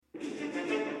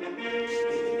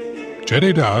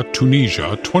Jeddah,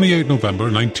 Tunisia, 28 November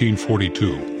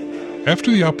 1942. After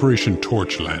the Operation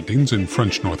Torch landings in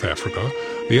French North Africa,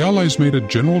 the Allies made a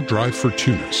general drive for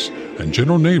Tunis, and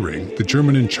General Neyring, the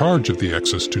German in charge of the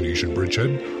Axis-Tunisian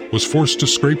bridgehead, was forced to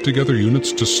scrape together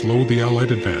units to slow the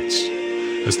Allied advance.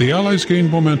 As the Allies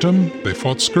gained momentum, they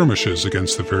fought skirmishes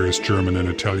against the various German and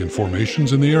Italian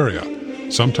formations in the area,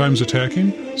 sometimes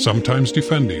attacking, sometimes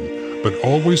defending, but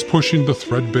always pushing the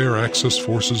threadbare Axis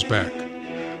forces back.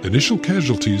 The initial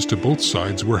casualties to both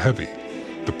sides were heavy.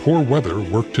 The poor weather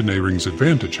worked to Neyring's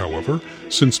advantage, however,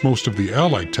 since most of the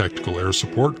Allied tactical air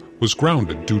support was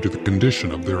grounded due to the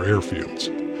condition of their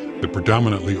airfields. The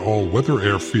predominantly all-weather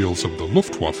airfields of the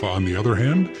Luftwaffe, on the other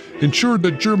hand, ensured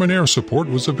that German air support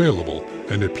was available,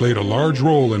 and it played a large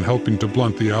role in helping to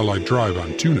blunt the Allied drive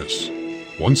on Tunis.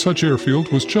 One such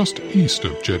airfield was just east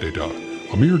of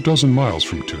Jeddah, a mere dozen miles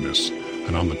from Tunis,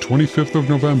 and on the 25th of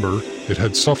November, it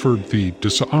had suffered the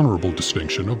dishonorable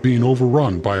distinction of being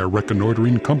overrun by a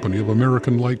reconnoitering company of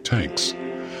American light tanks.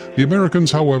 The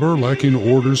Americans, however, lacking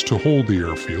orders to hold the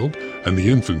airfield and the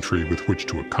infantry with which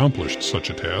to accomplish such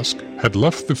a task, had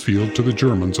left the field to the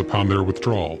Germans upon their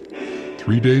withdrawal.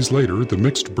 3 days later, the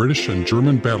mixed British and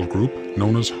German battle group,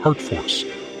 known as Hart Force,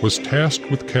 was tasked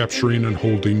with capturing and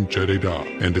holding Jeddah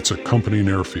and its accompanying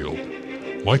airfield.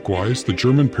 Likewise, the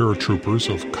German paratroopers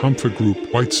of Kampfgruppe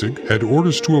Weizsäck had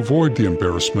orders to avoid the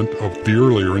embarrassment of the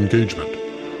earlier engagement,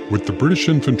 with the British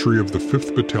infantry of the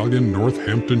 5th Battalion North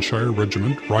Hamptonshire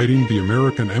Regiment riding the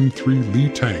American M3 Lee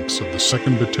tanks of the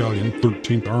 2nd Battalion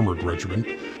 13th Armored Regiment.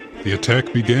 The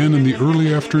attack began in the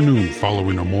early afternoon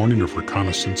following a morning of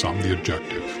reconnaissance on the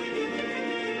objective.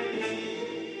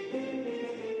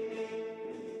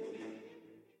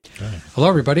 Hello,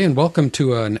 everybody, and welcome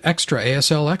to an extra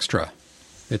ASL Extra.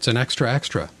 It's an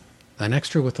extra. An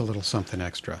extra with a little something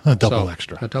extra. A double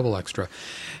extra. A double extra.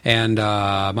 And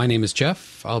my name is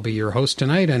Jeff. I'll be your host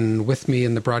tonight, and with me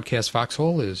in the broadcast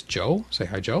foxhole is Joe. Say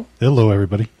hi, Joe. Hello,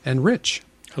 everybody. And Rich.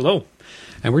 Hello.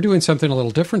 And we're doing something a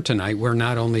little different tonight. We're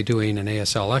not only doing an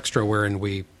ASL Extra wherein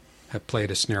we have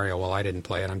played a scenario. Well, I didn't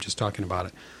play it. I'm just talking about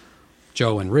it.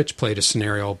 Joe and Rich played a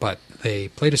scenario, but they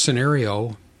played a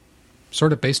scenario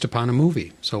sort of based upon a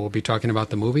movie. So we'll be talking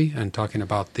about the movie and talking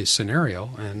about the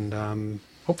scenario, and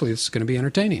hopefully this is going to be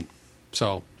entertaining.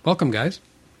 So welcome, guys.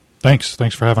 Thanks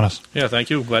for having us. Yeah, thank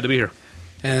you. Glad to be here.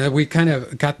 And we kind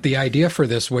of got the idea for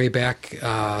this way back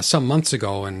some months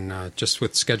ago, and just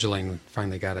with scheduling,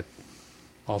 finally got it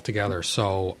all together.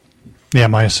 So yeah,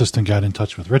 my assistant got in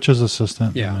touch with Rich's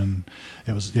assistant. Yeah. And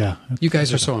it was, yeah. You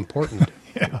guys are so important.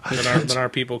 Yeah. Than our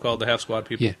people called the Half Squad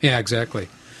people. Yeah, exactly.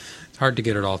 It's hard to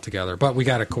get it all together, but we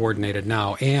got it coordinated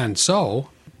now. And so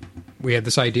we had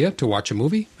this idea to watch a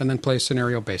movie and then play a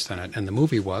scenario based on it. And the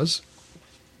movie was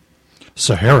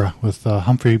Sahara with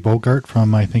Humphrey Bogart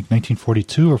from, I think,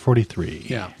 1942 or 43.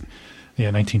 Yeah,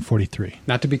 1943.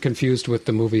 not to be confused with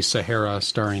the movie Sahara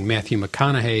starring Matthew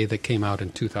McConaughey that came out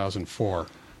in 2004.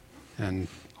 And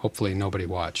hopefully nobody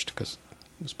watched because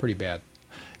it was pretty bad.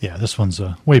 Yeah, this one's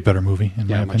a way better movie, in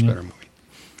my opinion. Much better movie.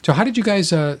 So how did you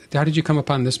guys, how did you come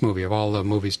upon this movie of all the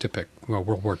movies to pick? Well,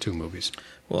 World War II movies.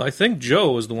 Well, I think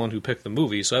Joe was the one who picked the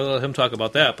movie, so I'll let him talk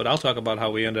about that, but I'll talk about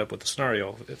how we end up with the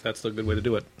scenario, if that's the good way to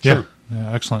do it. Yeah,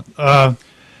 yeah, excellent. Yeah,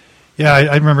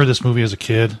 I remember this movie as a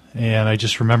kid, and I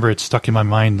just remember it stuck in my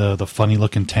mind, the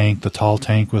funny-looking tank, the tall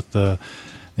tank with the,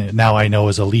 now I know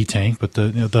is a Lee tank, but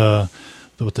the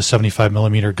with the 75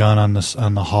 millimeter gun on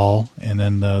the hull, and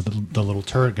then the little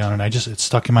turret gun, and it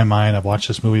stuck in my mind. I've watched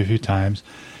this movie a few times,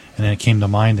 and then it came to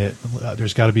mind that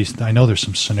there's got to be, I know there's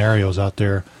some scenarios out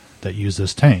there that use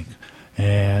this tank,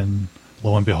 and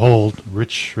lo and behold,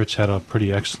 Rich had a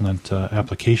pretty excellent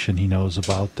application he knows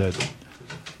about that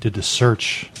did the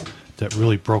search that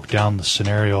really broke down the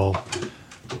scenario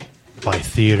by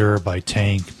theater, by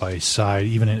tank, by side,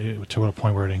 even to a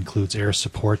point where it includes air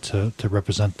support to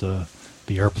represent the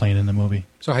airplane in the movie.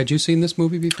 So had you seen this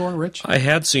movie before, Rich? I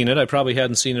had seen it. I probably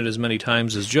hadn't seen it as many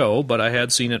times as Joe, but I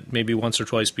had seen it maybe once or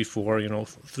twice before,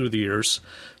 through the years.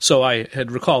 So I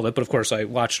had recalled it, but of course I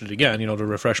watched it again, to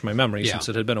refresh my memory since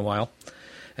it had been a while.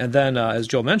 And then, as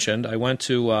Joe mentioned, I went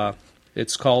to,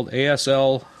 it's called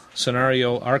ASL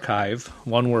Scenario Archive,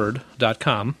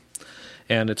 oneword.com,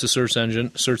 and it's a search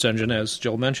engine, as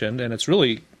Joe mentioned, and it's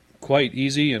really quite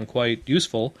easy and quite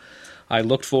useful. I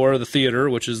looked for the theater,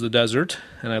 which is the desert,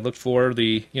 and I looked for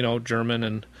the,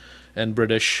 German and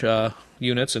British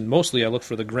units, and mostly I looked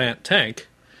for the Grant tank,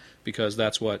 because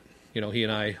that's what, he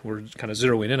and I were kind of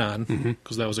zeroing in on,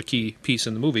 because that was a key piece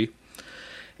in the movie.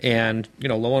 And,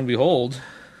 lo and behold,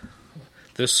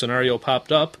 this scenario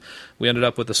popped up, we ended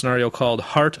up with a scenario called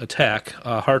Hart Attack.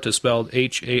 Hart is spelled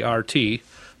H-A-R-T,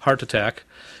 Hart Attack.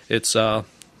 It's from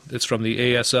the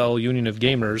ASL Union of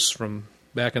Gamers from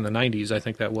back in the 90s, I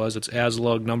think that was. It's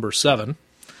ASLUG number 7.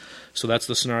 So that's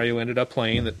the scenario we ended up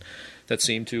playing that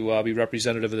seemed to be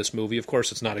representative of this movie. Of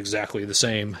course, it's not exactly the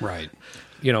same, right?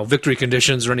 Victory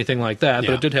conditions or anything like that, Yeah.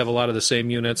 but it did have a lot of the same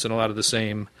units and a lot of the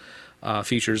same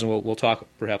features, and we'll talk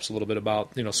perhaps a little bit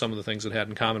about some of the things it had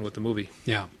in common with the movie.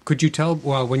 Yeah. Could you tell,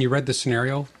 when you read the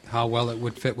scenario, how well it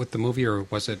would fit with the movie, or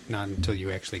was it not until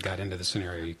you actually got into the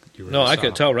scenario you really No, I saw?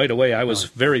 could tell right away. I was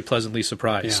very pleasantly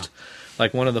surprised. Yeah.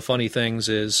 Like, one of the funny things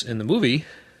is, in the movie,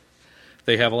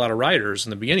 they have a lot of riders in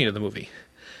the beginning of the movie,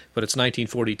 but it's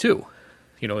 1942.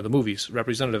 The movie's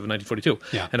representative of 1942.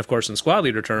 Yeah. And, of course, in squad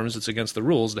leader terms, it's against the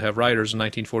rules to have riders in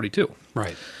 1942.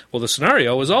 Right. Well, the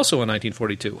scenario was also in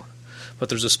 1942, but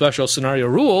there's a special scenario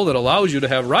rule that allows you to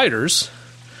have riders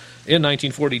in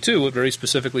 1942. It very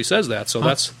specifically says that. So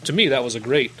that's, to me, that was a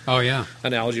great Oh, yeah.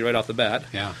 analogy right off the bat.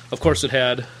 Yeah. Of course, it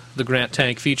had the Grant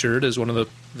tank featured as one of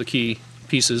the key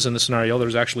pieces in the scenario.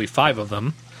 There's actually 5 of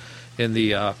them in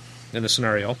the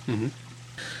scenario. Mm-hmm.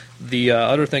 The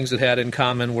other things it had in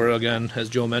common were, again, as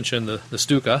Joe mentioned, the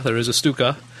Stuka. There is a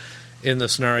Stuka in the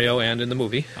scenario and in the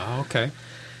movie. Oh, okay.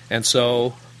 And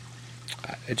so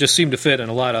it just seemed to fit in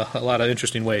a lot of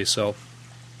interesting ways. So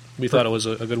we thought it was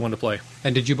a good one to play.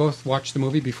 And did you both watch the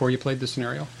movie before you played the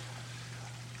scenario?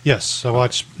 Yes, I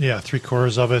watched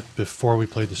 3/4 of it before we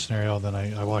played the scenario. Then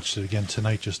I watched it again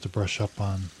tonight just to brush up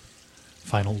on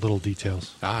final little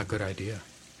details. Ah, good idea.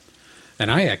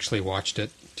 And I actually watched it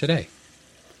today.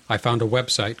 I found a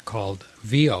website called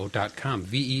veoh.com,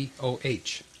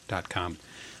 VEOH.com,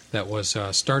 that was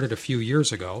started a few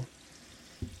years ago,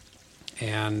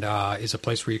 and is a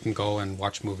place where you can go and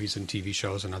watch movies and TV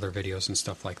shows and other videos and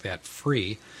stuff like that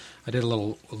free. I did a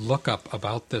little lookup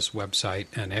about this website,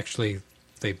 and actually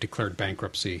they've declared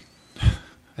bankruptcy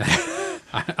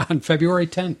on February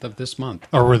 10th of this month.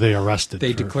 Or were they arrested?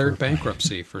 They declared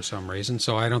bankruptcy for some reason,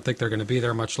 so I don't think they're going to be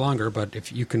there much longer, but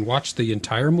if you can watch the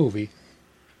entire movie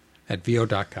at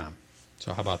VO.com.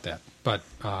 So how about that? But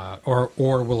or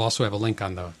we'll also have a link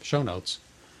on the show notes,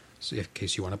 so in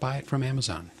case you want to buy it from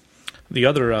Amazon. The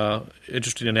other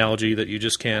interesting analogy that you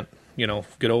just can't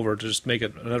get over, to just make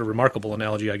it another remarkable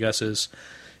analogy, I guess, is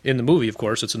in the movie, of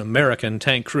course, it's an American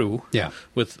tank crew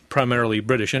with primarily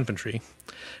British infantry.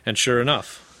 And sure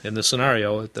enough, in this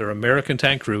scenario, they're American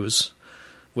tank crews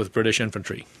with British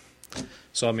infantry.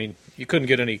 So, I mean, you couldn't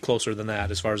get any closer than that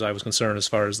as far as I was concerned, as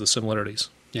far as the similarities.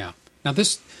 Yeah. Now,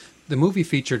 the movie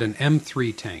featured an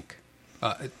M3 tank.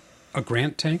 A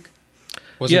Grant tank?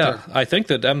 I think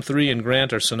that M3 and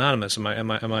Grant are synonymous.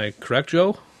 Am I correct,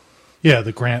 Joe? Yeah,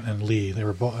 the Grant and Lee. They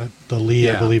were both. The Lee,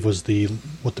 I believe, was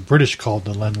what the British called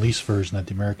the Lend-Lease version that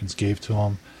the Americans gave to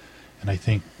them, and I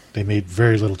think they made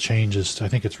very little changes. I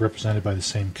think it's represented by the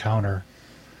same counter.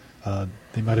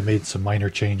 They might have made some minor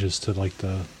changes to like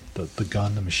the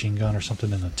gun, the machine gun, or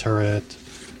something in the turret.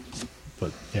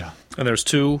 But yeah, and there's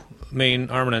 2 main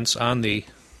armaments on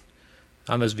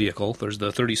this vehicle. There's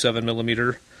the 37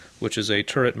 millimeter, which is a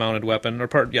turret-mounted weapon,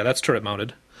 that's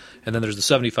turret-mounted, and then there's the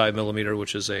 75 millimeter,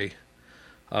 which is a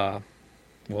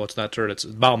it's not turret, it's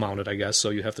bow-mounted, I guess. So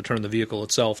you have to turn the vehicle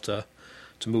itself to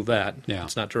move that. Yeah.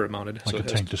 It's not turret-mounted. like a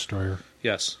tank destroyer.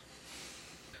 Yes.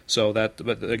 So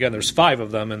but again, there's 5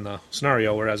 of them in the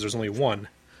scenario, whereas there's only 1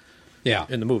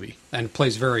 in the movie. And it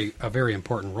plays a very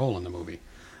important role in the movie.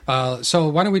 So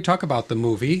why don't we talk about the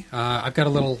movie? I've got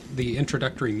the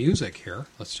introductory music here.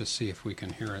 Let's just see if we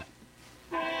can hear it.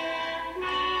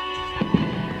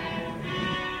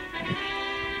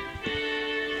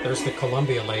 There's the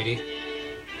Columbia lady.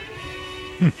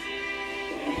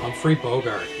 Humphrey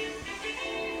Bogart.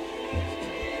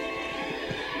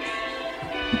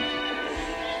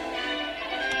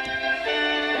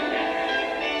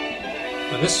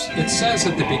 Now it says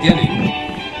at the beginning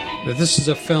that this is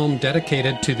a film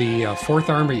dedicated to the 4th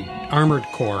Armored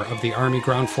Corps of the Army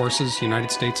Ground Forces, United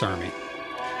States Army.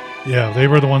 Yeah, they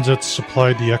were the ones that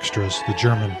supplied the extras, the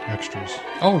German extras.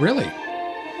 Oh, really?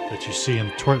 That you see,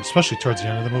 especially towards the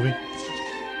end of the movie.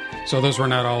 So those were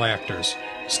not all actors.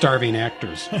 Starving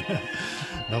actors.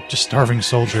 Nope, just starving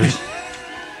soldiers.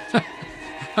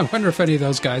 I wonder if any of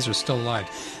those guys are still alive.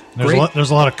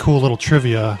 There's a lot of cool little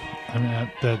trivia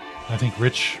that I think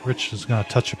Rich is going to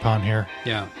touch upon here.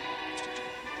 Yeah.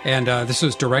 And this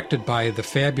was directed by the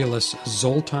fabulous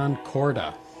Zoltan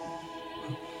Korda,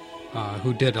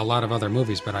 who did a lot of other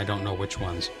movies, but I don't know which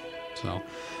ones.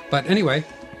 But anyway,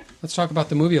 let's talk about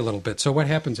the movie a little bit. So what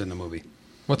happens in the movie?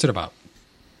 What's it about?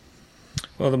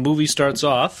 Well, the movie starts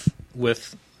off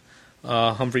with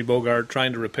Humphrey Bogart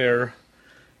trying to repair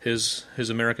his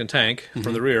American tank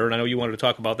from the rear. And I know you wanted to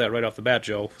talk about that right off the bat,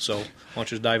 Joe. So why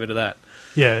don't you just dive into that?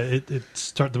 Yeah,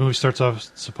 the movie starts off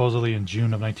supposedly in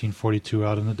June of 1942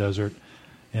 out in the desert.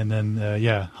 And then,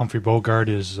 Humphrey Bogart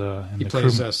is he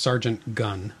plays Sergeant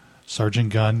Gunn.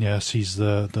 Sergeant Gunn, yes, he's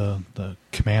the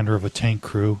commander of a tank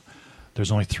crew.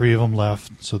 There's only 3 of them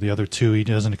left, so the other 2, he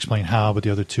doesn't explain how, but the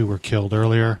other 2 were killed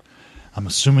earlier. I'm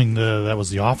assuming that was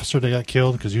the officer that got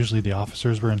killed, because usually the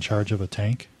officers were in charge of a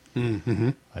tank,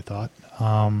 I thought.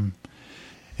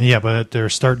 But they're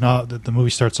starting out, the movie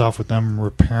starts off with them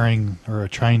repairing, or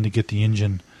trying to get the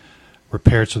engine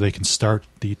repaired so they can start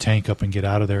the tank up and get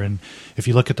out of there. And if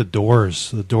you look at the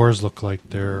doors look like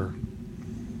they're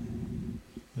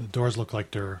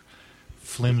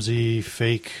flimsy,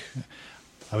 fake.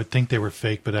 I would think they were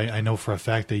fake, but I know for a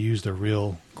fact they used a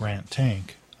real Grant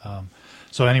tank.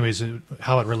 So anyways,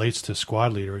 how it relates to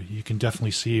squad leader, you can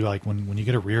definitely see, like, when you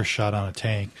get a rear shot on a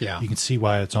tank, you can see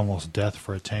why it's almost death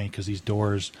for a tank, because these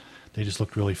doors, they just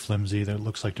look really flimsy. It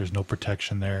looks like there's no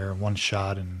protection there. One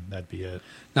shot and that'd be it.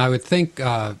 Now, I would think,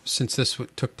 since this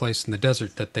took place in the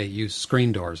desert, that they use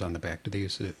screen doors on the back. Did they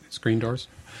use screen doors?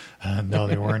 No,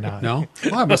 they were not. No?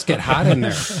 Well, it must get hot in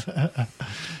there.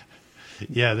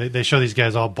 Yeah, they show these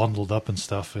guys all bundled up and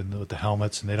stuff and with the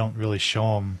helmets, and they don't really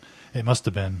show them. It must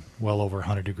have been well over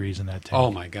 100 degrees in that tank.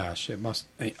 Oh, my gosh. It must.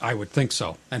 I would think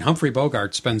so. And Humphrey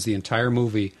Bogart spends the entire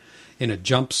movie in a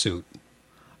jumpsuit,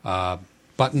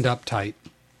 buttoned up tight,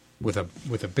 with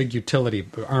a big utility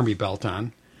army belt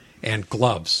on, and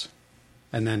gloves,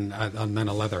 and then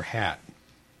a leather hat.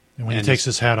 And when he takes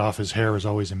his hat off, his hair is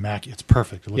always immaculate. It's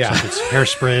perfect. It looks like it's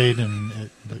hairsprayed, and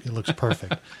it looks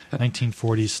perfect.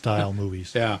 1940s style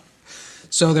movies. Yeah.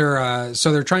 So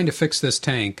they're trying to fix this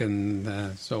tank,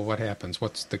 and so what happens?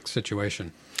 What's the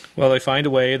situation? Well, they find a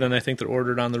way. Then I think they're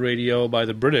ordered on the radio by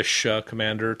the British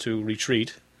commander to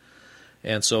retreat,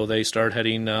 and so they start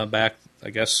heading back,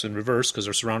 I guess, in reverse, because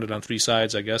they're surrounded on 3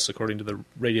 sides, I guess, according to the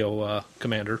radio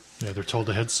commander. Yeah, they're told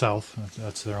to head south.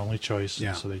 That's their only choice,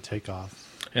 yeah. So they take off.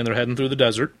 And they're heading through the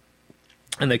desert,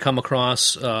 and they come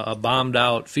across a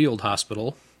bombed-out field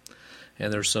hospital,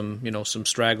 and there's some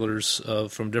stragglers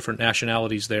from different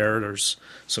nationalities there. There's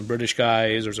some British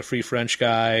guys. There's a Free French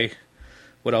guy.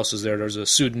 What else is there? There's a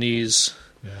Sudanese.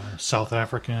 Yeah, South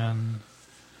African,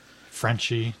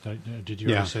 Frenchy. Did you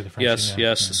already say the Frenchy? Yes,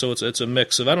 yeah. yes. So it's a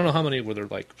mix of, I don't know how many, were there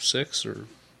like 6 or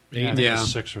 8? Yeah,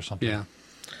 6 or something. Yeah.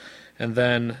 And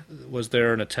then, was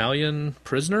there an Italian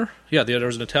prisoner? Yeah, there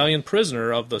was an Italian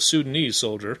prisoner of the Sudanese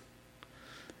soldier.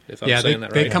 If I'm saying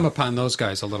that right. They come upon those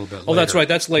guys a little bit later. Oh, that's right.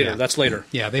 That's later. Yeah. That's later.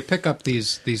 Yeah, they pick up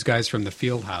these guys from the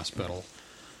field hospital.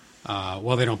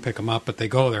 Well, they don't pick them up, but they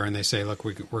go there and they say, look,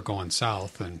 we're going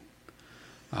south. And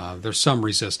there's some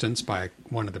resistance by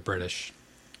one of the British.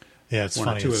 Yeah, it's one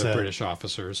funny. Or two of the British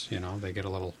officers, they get a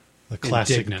little the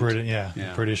classic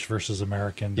indignant. British versus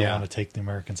American. Don't want to take the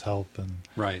Americans' help.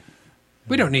 Right.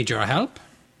 We don't need your help.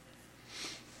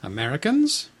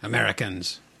 Americans.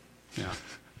 Yeah.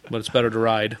 But it's better to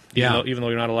ride, even though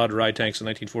you're not allowed to ride tanks in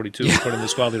 1942, according to the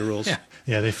squad leader rules.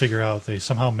 Yeah, they figure out, they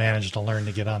somehow managed to learn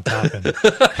to get on top and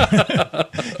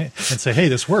say, hey,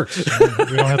 this works. We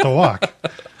don't have to walk.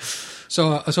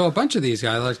 So a bunch of these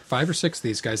guys, like 5 or 6 of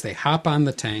these guys, they hop on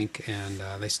the tank and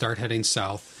they start heading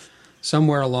south.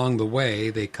 Somewhere along the way,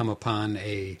 they come upon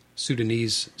a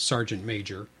Sudanese sergeant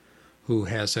major who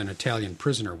has an Italian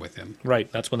prisoner with him.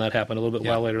 Right, that's when that happened, a little bit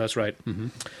while later, that's right. Mm-hmm.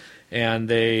 And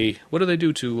what do they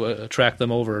do to attract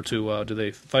them over? Do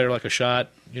they fire like a shot,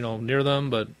 near them?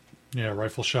 But yeah,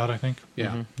 rifle shot, I think. Yeah,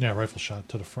 mm-hmm. Yeah, rifle shot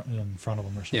to the front, in front of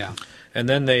them or something. Yeah, and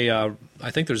then they, I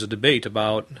think there's a debate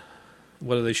about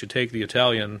whether they should take the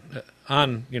Italian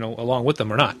on, along with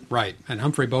them or not. Right, and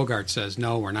Humphrey Bogart says,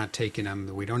 no, we're not taking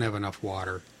him. We don't have enough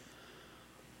water.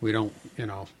 We don't,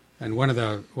 And one of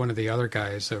the other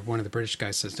guys, one of the British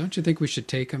guys says, don't you think we should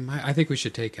take him? I think we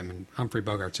should take him. And Humphrey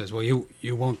Bogart says, well,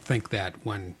 you won't think that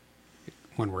when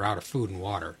we're out of food and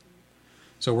water.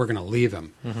 So we're going to leave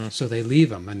him. Mm-hmm. So they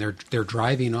leave him, and they're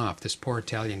driving off. This poor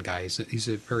Italian guy, he's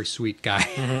a very sweet guy.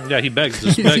 Mm-hmm. Yeah, he begs.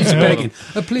 He's begging,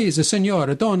 please,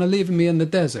 signora, don't leave me in the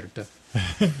desert. But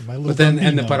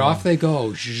off they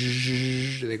go.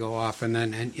 They go off, and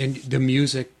then and the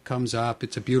music comes up.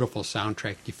 It's a beautiful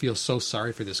soundtrack. You feel so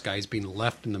sorry for this guy. He's being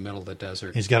left in the middle of the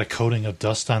desert. He's got a coating of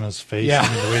dust on his face. Yeah,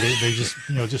 I mean, the way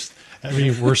they just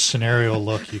every worst scenario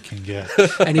look you can get.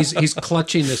 And he's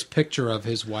clutching this picture of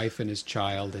his wife and his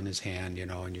child in his hand,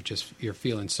 and you're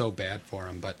feeling so bad for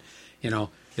him. But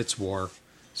it's war,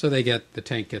 so the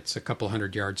tank gets a couple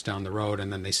 100 yards down the road,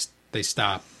 and then they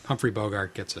stop. Humphrey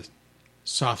Bogart gets a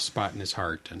soft spot in his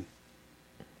heart, and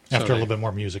After a little bit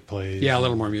more music plays. Yeah, a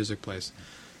little more music plays.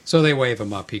 So they wave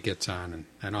him up. He gets on,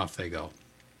 and off they go.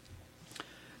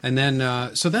 And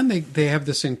then, so then they have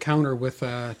this encounter with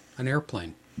an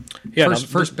airplane. Yeah,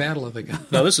 first battle of the gun.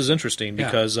 Now this is interesting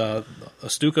because a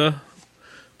Stuka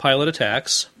pilot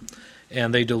attacks,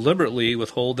 and they deliberately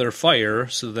withhold their fire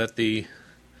so that the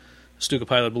Stuka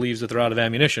pilot believes that they're out of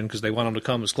ammunition because they want them to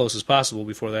come as close as possible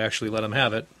before they actually let him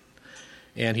have it.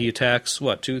 And he attacks,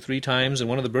 2-3 times, and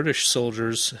one of the British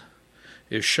soldiers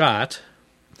is shot.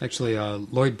 Actually,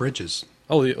 Lloyd Bridges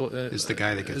is the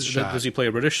guy that gets shot. Does he play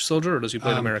a British soldier, or does he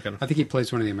play an American? I think he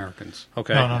plays one of the Americans.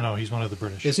 Okay. No, he's one of the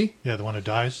British. Is he? Yeah, the one who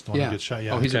dies, the one who gets shot.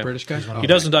 Yeah. Oh, he's a British guy? He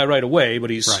doesn't die right away, but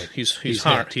he's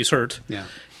hurt. He's hurt. Yeah.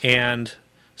 And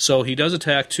so he does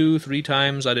attack 2-3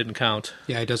 times. I didn't count.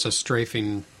 Yeah, he does a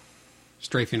strafing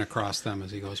across them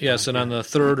as he goes. Yes, and on the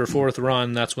third or fourth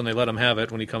run, that's when they let him have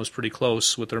it, when he comes pretty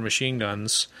close with their machine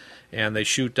guns, and they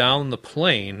shoot down the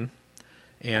plane,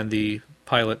 and the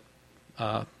pilot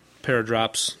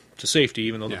paradrops to safety,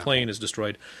 even though the plane is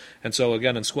destroyed. And so,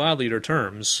 again, in squad leader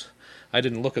terms, I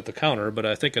didn't look at the counter, but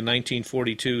I think a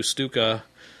 1942 Stuka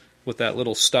with that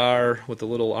little star, with the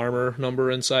little armor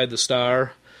number inside the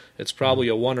star, it's probably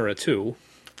a 1 or a 2.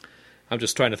 I'm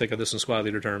just trying to think of this in squad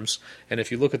leader terms. And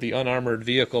if you look at the unarmored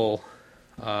vehicle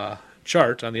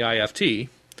chart on the IFT,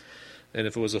 and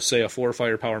if it was, say, a 4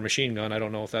 firepower machine gun, I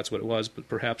don't know if that's what it was, but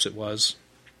perhaps it was,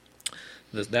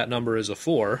 that number is a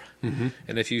 4. Mm-hmm.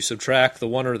 And if you subtract the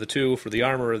 1 or the 2 for the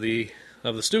armor of the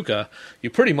Stuka, you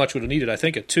pretty much would have needed, I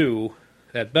think, a 2,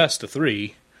 at best a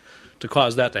 3, to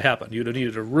cause that to happen. You'd have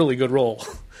needed a really good roll.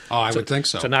 Oh, I would think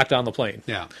so. To knock down the plane.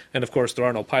 Yeah. And of course, there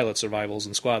are no pilot survivals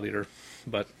in squad leader,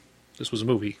 but this was a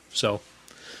movie, so.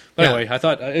 But anyway, I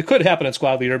thought it could happen in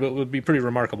squad leader, but it would be pretty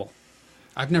remarkable.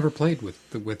 I've never played with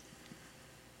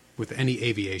any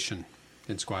aviation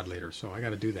in squad leader, so I got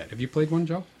to do that. Have you played one,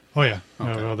 Joe? Oh yeah,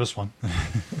 Okay. This one.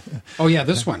 Oh yeah,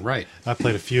 this one, right? I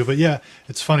played a few, but yeah,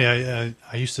 it's funny. I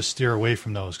used to steer away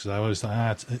from those because I always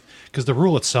thought because the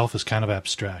rule itself is kind of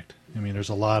abstract. I mean, there's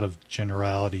a lot of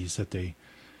generalities that to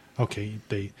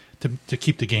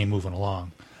keep the game moving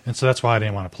along, and so that's why I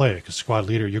didn't want to play it. Because squad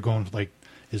leader, you're going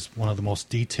is one of the most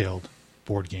detailed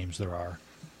board games there are,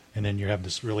 and then you have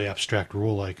this really abstract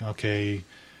rule like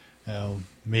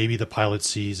maybe the pilot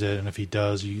sees it, and if he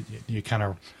does, you kind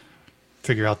of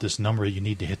figure out this number you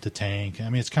need to hit the tank. I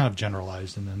mean, it's kind of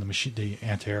generalized, and then the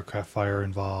anti-aircraft fire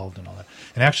involved and all that.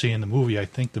 And actually, in the movie, I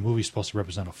think the movie's supposed to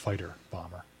represent a fighter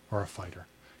bomber or a fighter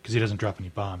because he doesn't drop any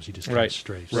bombs; he just kind of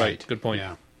strafes. Right. Good point.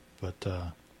 Yeah.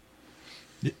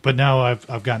 But now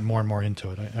I've gotten more and more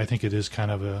into it. I think it is kind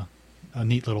of a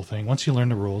neat little thing. Once you learn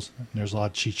the rules, there's a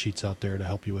lot of cheat sheets out there to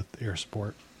help you with air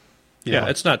support. Yeah,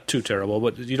 it's not too terrible,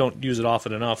 but you don't use it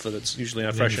often enough that it's usually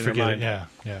not fresh in your mind. Yeah,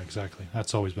 exactly.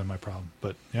 That's always been my problem.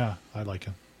 But yeah, I like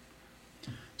him.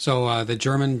 So the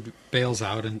German bails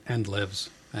out and lives,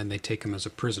 and they take him as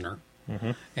a prisoner.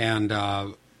 Mm-hmm. And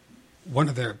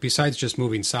besides just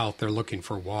moving south, they're looking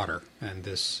for water. And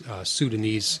this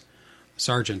Sudanese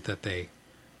sergeant that they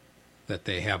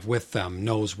have with them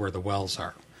knows where the wells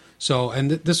are. So, and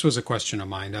this was a question of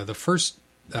mine. The first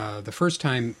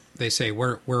time they say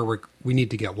where we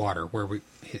need to get water,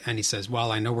 and he says,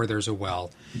 well, I know where there's a well.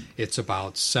 It's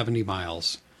about 70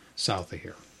 miles south of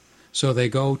here. So they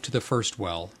go to the first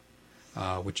well,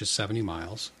 which is 70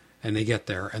 miles, and they get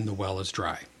there, and the well is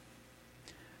dry.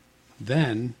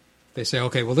 Then they say,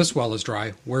 okay, well, this well is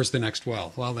dry. Where's the next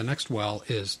well? Well, the next well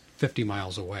is 50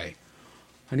 miles away.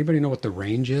 Anybody know what the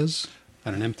range is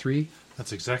on an M3?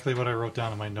 That's exactly what I wrote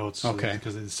down in my notes. Okay.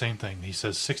 Because it's the same thing. He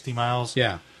says 60 miles.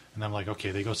 Yeah. And I'm like,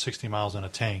 okay, they go 60 miles in a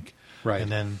tank. Right.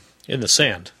 And then... In the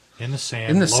sand. In the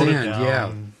sand. In the loaded sand, down,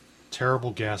 yeah.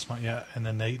 Terrible gas. Yeah. And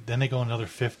then they go another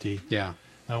 50. Yeah.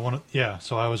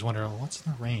 So I was wondering, what's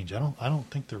the range? I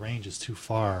don't think the range is too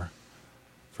far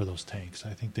for those tanks.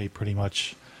 I think they pretty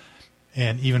much...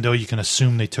 And even though you can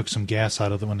assume they took some gas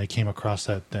out of them when they came across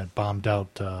that bombed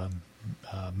out...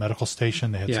 medical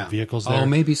station. They had some vehicles there. Oh,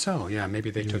 maybe so. Yeah, maybe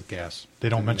they took gas. They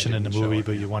don't mention it in the movie,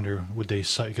 but you wonder, would they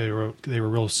were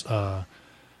real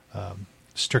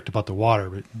strict about the water,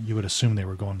 but you would assume they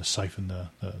were going to siphon the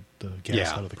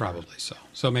gas out of the car. Probably so.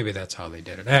 So maybe that's how they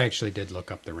did it. I actually did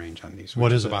look up the range on these.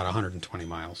 What is it? About 120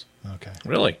 miles. Okay.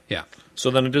 Really? Yeah.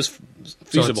 So then it is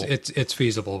feasible. So it's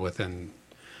feasible within,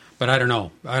 but I don't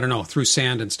know. Through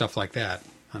sand and stuff like that.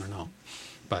 I don't know.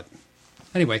 But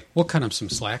anyway, we'll cut them some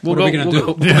slack. What are we going to do?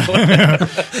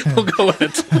 We'll go with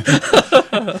it.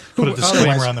 Put a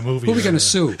disclaimer on the movie. Who are we going to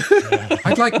sue? Yeah.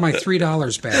 I'd like my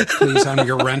 $3 back, please, on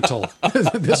your rental.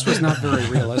 This was not very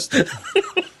realistic.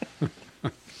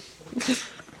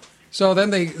 So then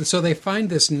they find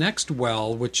this next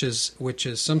well, which is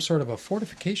some sort of a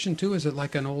fortification too. Is it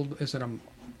like is it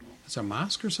a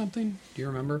mosque or something? Do you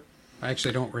remember? I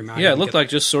actually don't remember. Yeah, it looked like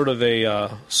just sort of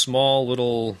a small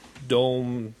little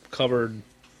dome covered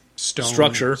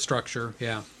stone structure.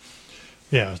 Yeah.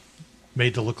 Yeah,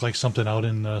 made to look like something out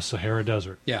in the Sahara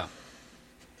Desert. Yeah.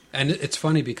 And it's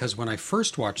funny because when I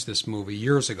first watched this movie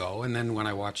years ago, and then when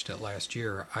I watched it last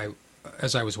year,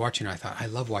 as I was watching it, I thought, I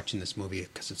love watching this movie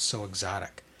because it's so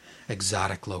exotic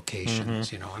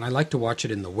locations, And I like to watch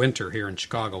it in the winter here in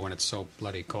Chicago when it's so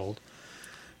bloody cold,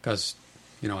 because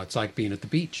it's like being at the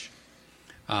beach.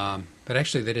 But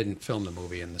actually, they didn't film the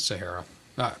movie in the Sahara,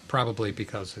 probably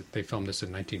because they filmed this in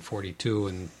 1942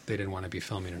 and they didn't want to be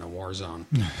filming in a war zone.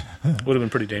 Would have been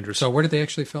pretty dangerous. So where did they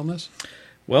actually film this?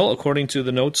 Well, according to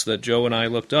the notes that Joe and I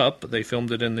looked up, they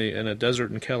filmed it in a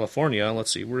desert in California.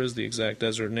 Let's see, where is the exact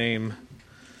desert name?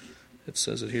 It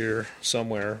says it here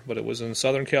somewhere, but it was in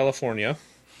Southern California.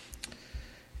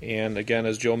 And again,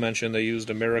 as Joe mentioned, they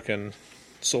used American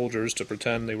soldiers to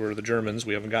pretend they were the Germans.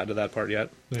 We haven't gotten to that part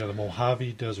yet. Yeah, the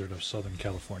Mojave Desert of Southern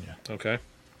California. Okay.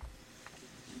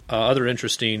 Other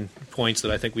interesting points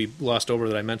that I think we glossed over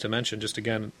that I meant to mention, just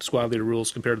again, squad leader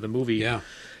rules compared to the movie. Yeah.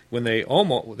 When they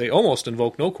almost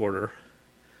invoke no quarter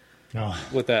No.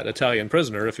 with that Italian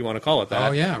prisoner, if you want to call it that.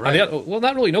 Oh, yeah, right. Well,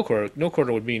 not really no quarter. No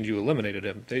quarter would mean you eliminated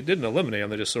him. They didn't eliminate him.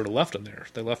 They just sort of left him there.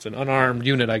 They left an unarmed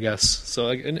unit, I guess.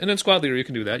 So, and in squad leader, you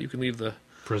can do that. You can leave the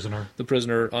prisoner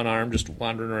unarmed, just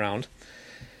wandering around.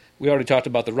 We already talked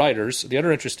about the riders. The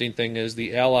other interesting thing is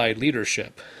the Allied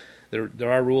leadership.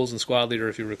 There are rules in squad leader,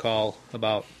 if you recall,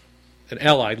 about an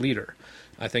Allied leader.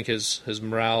 I think his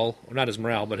morale, or not his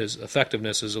morale, but his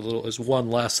effectiveness is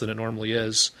one less than it normally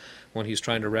is when he's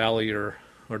trying to rally or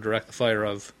direct the fire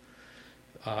of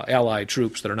Allied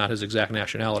troops that are not his exact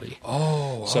nationality.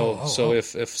 So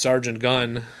if Sergeant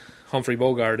Gunn, Humphrey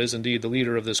Bogart, is indeed the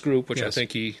leader of this group, which yes. I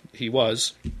think he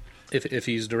was, if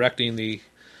he's directing the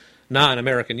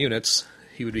non-American units,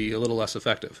 he would be a little less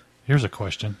effective. Here's a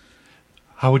question.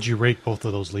 How would you rate both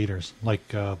of those leaders?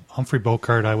 Like Humphrey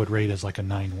Bogart, I would rate as like a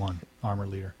 9-1 armor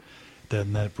leader.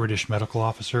 Then the British medical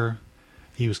officer,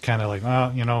 he was kind of like,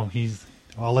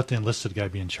 I'll let the enlisted guy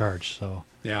be in charge. So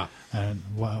yeah. And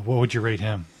what would you rate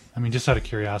him? I mean, just out of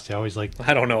curiosity, I always like.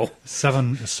 I don't know.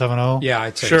 7-0. Yeah,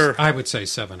 I'd say sure. I would say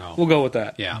 7-0. We'll go with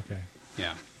that. Yeah. Okay.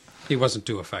 Yeah. He wasn't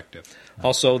too effective.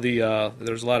 Also,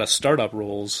 there's a lot of startup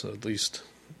rules, at least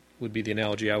would be the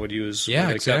analogy I would use.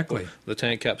 Yeah, exactly. The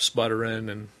tank kept sputtering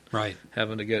and right.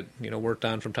 having to get worked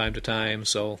on from time to time.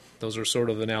 So those are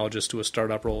sort of analogous to a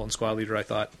startup role in squad leader, I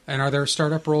thought. And are there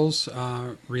startup roles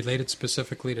related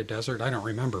specifically to desert? I don't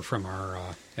remember from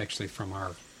our Sand,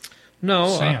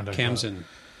 Kamsen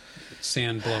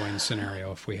sand blowing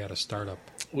scenario. If we had a startup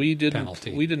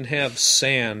penalty. We didn't have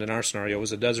sand in our scenario. It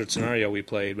was a desert scenario we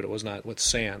played, but it was not with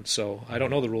sand. So I don't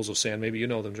know the rules of sand. Maybe you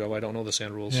know them, Joe. I don't know the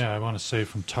sand rules. Yeah, I want to say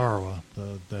from Tarawa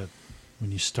that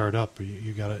when you start up,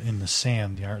 you got to in the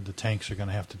sand. The tanks are going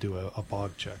to have to do a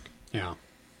bog check. Yeah,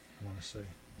 I want to say.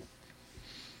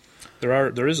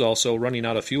 There is also running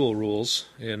out of fuel rules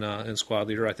in squad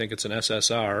leader. I think it's an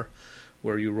SSR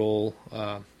where you roll,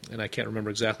 and I can't remember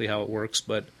exactly how it works,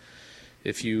 but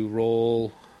if you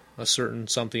roll a certain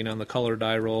something on the color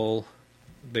die roll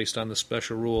based on the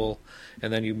special rule,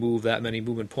 and then you move that many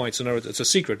movement points. In other words, it's a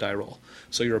secret die roll.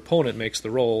 So your opponent makes the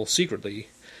roll secretly,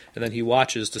 and then he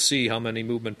watches to see how many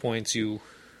movement points you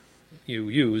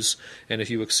use, and if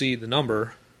you exceed the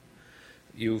number,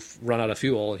 you've run out of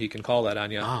fuel, and he can call that on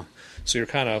you. Wow. So you're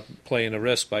kind of playing a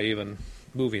risk by even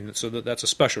moving. So that's a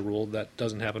special rule that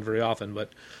doesn't happen very often, but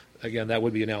again, that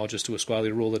would be analogous to a squad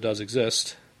leader rule that does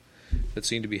exist that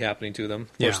seemed to be happening to them.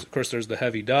 Of course, there's the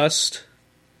heavy dust.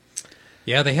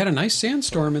 Yeah, they had a nice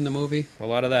sandstorm in the movie. A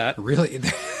lot of that. Really,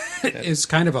 it's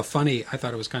kind of a funny. I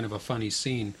thought it was kind of a funny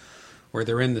scene where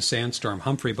they're in the sandstorm.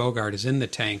 Humphrey Bogart is in the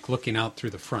tank, looking out through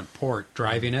the front port,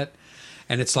 driving it,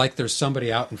 and it's like there's somebody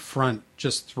out in front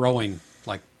just throwing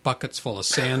like buckets full of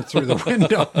sand through the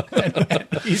window,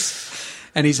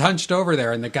 and he's hunched over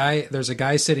there, and there's a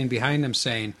guy sitting behind him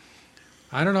saying,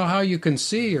 I don't know how you can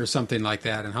see, or something like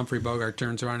that. And Humphrey Bogart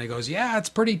turns around and he goes, yeah, it's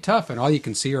pretty tough. And all you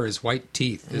can see are his white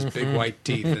teeth, his big white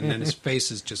teeth. And then his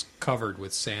face is just covered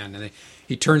with sand. And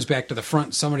he turns back to the front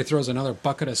and somebody throws another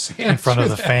bucket of sand in front of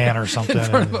the fan or something. In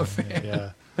front of a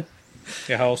fan.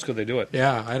 Yeah, how else could they do it?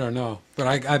 Yeah, I don't know.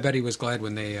 But I bet he was glad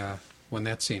when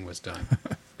that scene was done.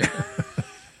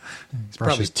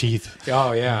 Brush his teeth.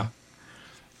 Oh, yeah.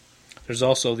 There's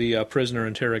also the prisoner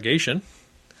interrogation,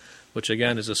 which,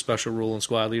 again, is a special rule in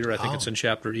squad leader. I think it's in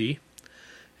Chapter E.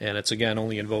 And it's, again,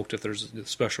 only invoked if there's a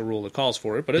special rule that calls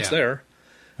for it, but it's there.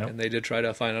 Yep. And they did try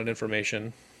to find out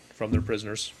information from their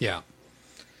prisoners. Yeah.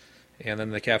 And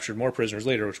then they captured more prisoners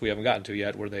later, which we haven't gotten to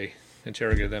yet, where they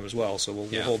interrogated them as well. So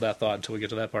we'll hold that thought until we get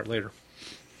to that part later.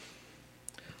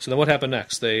 So then what happened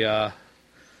next? They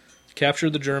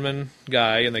captured the German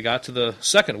guy, and they got to the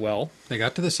second well. They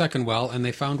got to the second well, and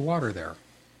they found water there.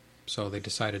 So they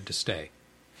decided to stay.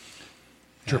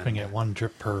 Dripping at 1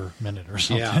 drip per minute or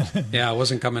something. Yeah, it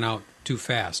wasn't coming out too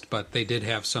fast, but they did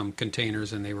have some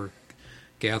containers, and they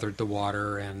gathered the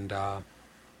water, and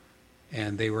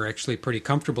they were actually pretty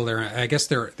comfortable there. I guess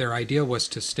their idea was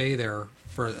to stay there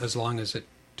for as long as it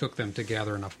took them to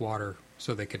gather enough water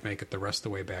so they could make it the rest of the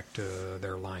way back to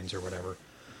their lines or whatever.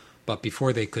 But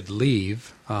before they could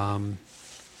leave,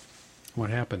 what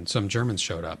happened? Some Germans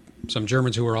showed up. Some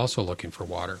Germans who were also looking for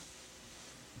water.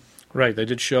 Right, they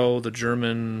did show the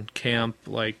German camp,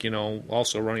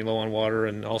 also running low on water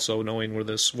and also knowing where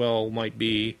this well might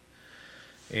be.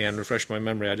 And refresh my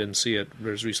memory, I didn't see it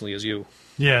as recently as you.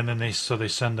 Yeah, and then they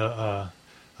send a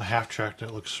half-track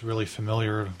that looks really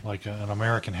familiar, like an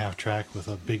American half-track with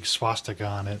a big swastika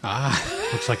on it.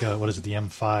 Looks like the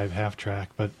M5 half-track,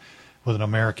 but with an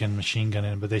American machine gun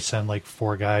in it. But they send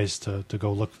 4 guys to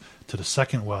go look to the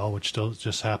second well, which still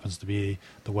just happens to be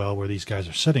the well where these guys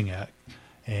are sitting at.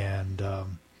 And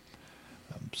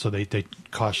so they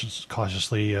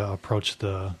cautiously approach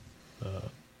the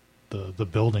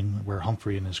building where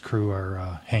Humphrey and his crew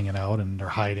are hanging out, and they're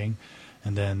hiding.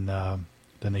 And then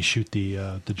they shoot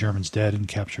the Germans dead and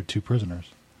capture 2 prisoners.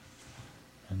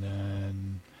 And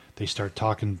then they start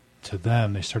talking to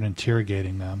them. They start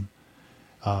interrogating them.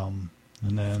 And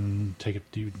then take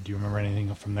it. Do you remember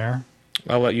anything from there?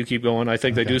 I'll let you keep going. I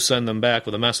think they do send them back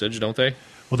with a message, don't they?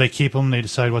 Well, they keep them. They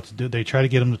decide what to do. They try to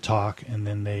get them to talk, and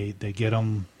then they get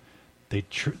them.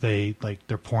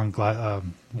 They're pouring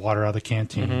water out of the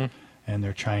canteen, and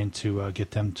they're trying to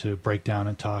get them to break down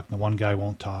and talk. And the one guy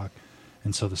won't talk,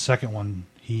 and so the second one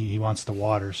he wants the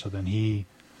water. So then he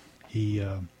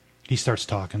starts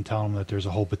talking, telling them that there's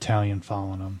a whole battalion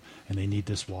following them, and they need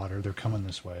this water. They're coming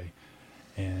this way,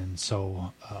 and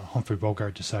so Humphrey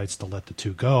Bogart decides to let the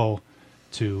 2 go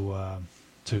to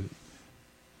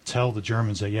tell the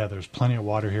Germans that there's plenty of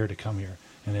water here to come here.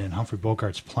 And then Humphrey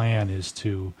Bogart's plan is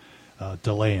to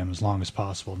delay him as long as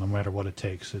possible, no matter what it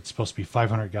takes. It's supposed to be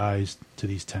 500 guys to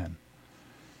these 10,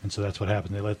 and so that's what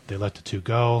happened. They let the 2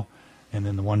 go, and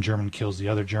then the one German kills the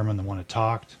other German, the one that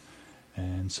talked.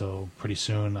 And so pretty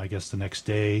soon, I guess the next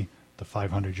day, the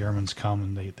 500 Germans come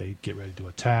and they get ready to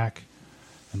attack.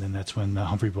 And then that's when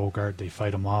Humphrey Bogart, they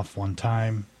fight them off one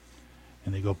time,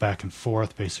 and they go back and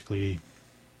forth. Basically,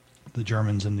 the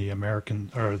Germans and the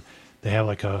American, or they have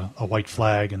a white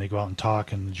flag, and they go out and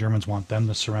talk, and the Germans want them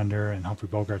to surrender, and Humphrey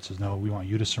Bogart says, no, we want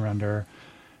you to surrender.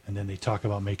 And then they talk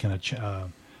about making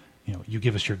you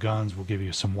give us your guns, we'll give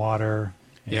you some water.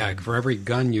 And for every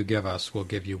gun you give us, we'll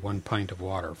give you 1 pint of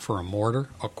water. For a mortar,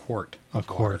 a quart. A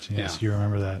quart, yes, you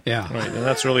remember that. Yeah. Right, and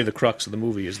that's really the crux of the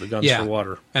movie, is the guns for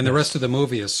water. And the rest of the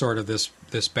movie is sort of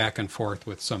this back and forth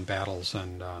with some battles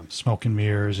and smoke and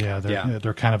mirrors.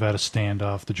 They're kind of at a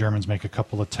standoff. The Germans make a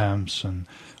couple attempts, and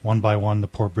one by one, the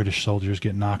poor British soldiers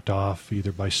get knocked off,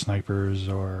 either by snipers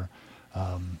or,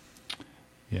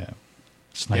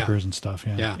 snipers and stuff.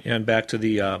 Yeah. And back to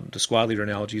the squad leader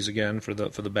analogies again for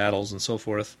the battles and so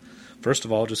forth. First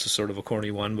of all, just a sort of a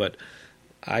corny one, but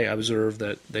I observed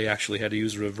that they actually had to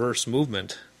use reverse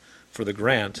movement for the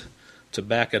Grant to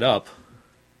back it up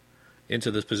into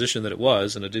the position that it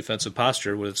was in a defensive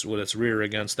posture with its rear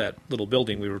against that little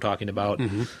building we were talking about.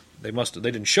 Mm-hmm.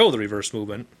 They didn't show the reverse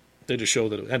movement. They just showed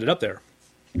that it ended up there.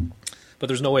 But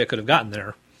there's no way it could have gotten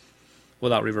there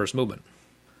without reverse movement.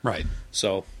 Right.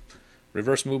 So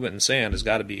reverse movement in sand has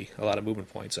got to be a lot of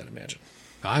movement points, I'd imagine.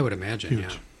 I would imagine,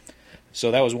 Huge. So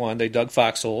that was one. They dug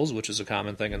foxholes, which is a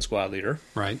common thing in Squad Leader.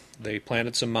 Right. They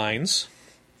planted some mines.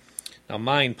 Now,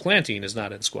 mine planting is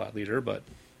not in Squad Leader, but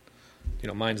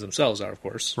mines themselves are, of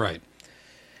course. Right.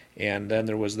 And then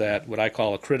there was that, what I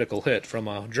call a critical hit from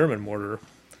a German mortar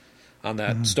on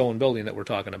that stone building that we're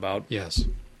talking about. Yes.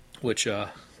 Which I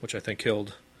think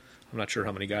killed, I'm not sure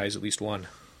how many guys, at least one.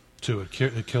 2.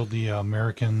 It killed the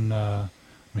American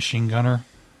machine gunner,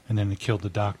 and then it killed the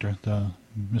doctor, the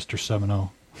Mr. 70.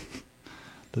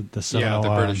 The 70,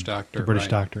 the British doctor. The British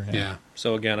right. doctor, yeah.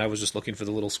 So again, I was just looking for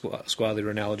the little squad leader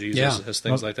analogies as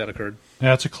things like that occurred.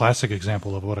 Yeah, it's a classic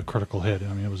example of what a critical hit.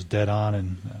 I mean, it was dead on,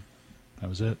 and that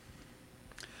was it.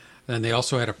 Then they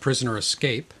also had a prisoner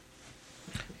escape.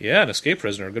 Yeah, an escape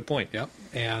prisoner. Good point. Yep.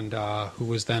 And who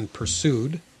was then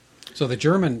pursued. So the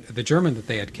German that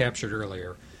they had captured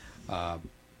earlier,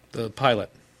 the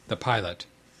pilot,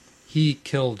 he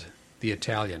killed the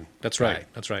Italian. That's guy. right.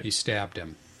 That's right. He stabbed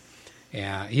him.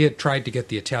 And he had tried to get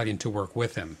the Italian to work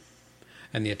with him.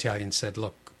 And the Italian said,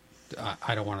 look,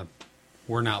 I don't want to,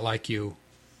 we're not like you.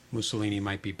 Mussolini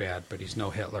might be bad, but he's no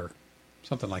Hitler.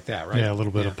 Something like that, right? Yeah, a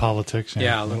little bit of politics.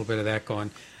 Yeah, a little bit of that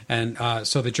going. And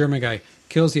so the German guy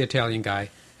kills the Italian guy,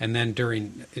 and then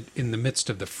in the midst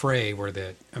of the fray where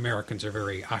the Americans are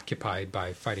very occupied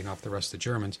by fighting off the rest of the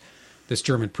Germans, this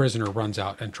German prisoner runs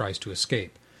out and tries to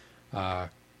escape. The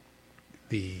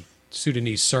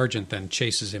Sudanese sergeant then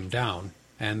chases him down,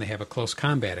 and they have a close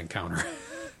combat encounter.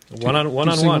 One on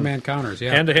one. Single-man counters,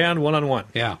 yeah. Hand-to-hand, one-on-one.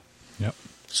 Yeah. Yep.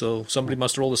 So somebody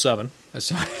must roll a 7.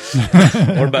 So,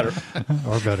 or better.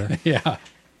 Or better. Yeah.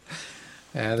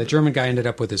 The German guy ended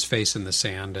up with his face in the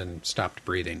sand and stopped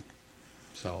breathing.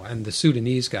 So, and the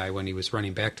Sudanese guy, when he was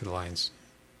running back to the lines,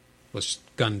 was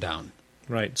gunned down.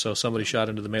 Right, so somebody shot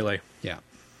into the melee. Yeah.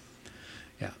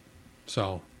 Yeah.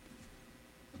 So,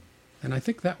 and I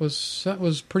think that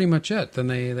was pretty much it. Then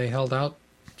they held out.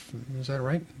 Is that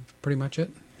right? Pretty much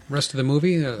it? Rest of the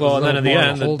movie? Well, and then in the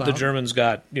end, the Germans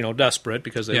got desperate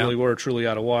because they Yeah. really were truly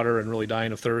out of water and really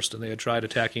dying of thirst, and they had tried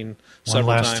attacking One several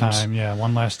last times.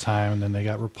 one last time, and then they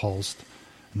got repulsed.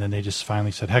 And then they just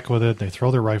finally said, heck with it. They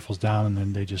throw their rifles down, and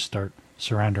then they just start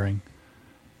surrendering.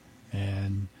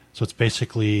 And so it's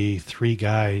basically 3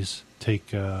 guys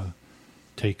take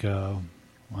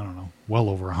I don't know, well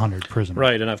over 100 prisoners.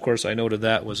 Right, and of course I noted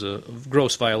that was a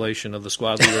gross violation of the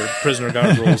squad leader prisoner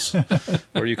guard rules,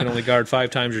 where you can only guard 5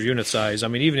 times your unit size. I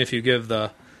mean, even if you give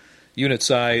the unit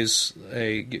size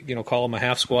call them a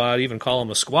half squad, even call them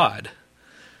a squad,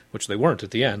 which they weren't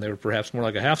at the end. They were perhaps more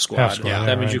like a half squad. Half squad, that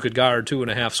yeah, means right. you could guard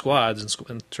 2.5 squads,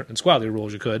 in squad leader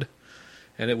rules you could,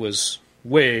 and it was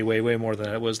way, way, way more than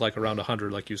that. It was like around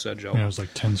 100, like you said, Joe. Yeah, it was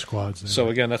like 10 squads. There. So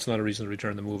again, that's not a reason to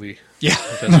return the movie. Yeah.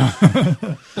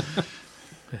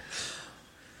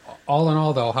 All in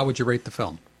all, though, how would you rate the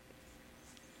film?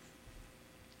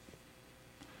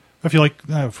 If you like,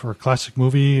 for a classic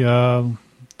movie,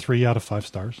 3 out of 5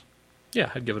 stars.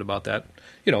 Yeah, I'd give it about that.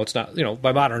 It's not,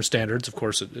 by modern standards, of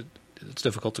course, it's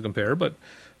difficult to compare, but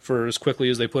for as quickly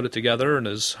as they put it together and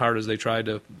as hard as they tried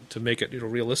to make it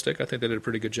realistic, I think they did a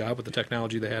pretty good job with the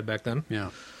technology they had back then.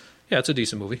 Yeah. Yeah, it's a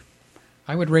decent movie.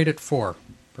 I would rate it 4.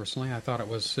 Personally, I thought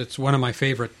it's one of my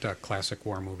favorite classic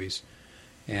war movies.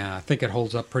 And I think it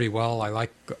holds up pretty well. I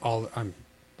liked all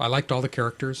the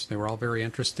characters. They were all very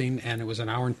interesting, and it was an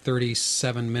hour and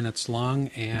 37 minutes long,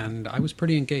 and I was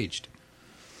pretty engaged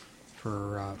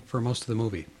for most of the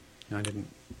movie. I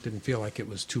didn't feel like it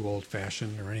was too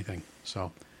old-fashioned or anything.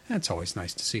 So it's always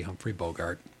nice to see Humphrey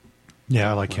Bogart.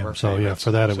 Yeah, I like One of him. our So, favorites,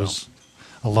 for that, it so. was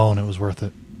alone, it was worth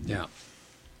it. Yeah.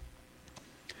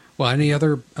 Well, any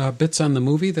other bits on the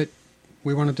movie that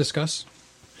we want to discuss?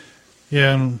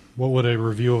 Yeah, and what would a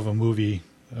review of a movie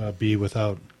be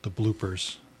without the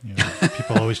bloopers?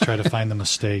 People always try to find the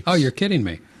mistakes. Oh, you're kidding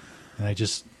me. And I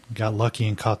just got lucky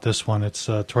and caught this one. It's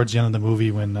towards the end of the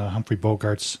movie when Humphrey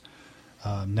Bogart's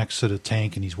next to the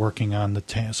tank, and he's working on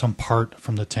the some part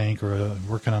from the tank, or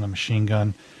working on a machine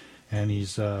gun, and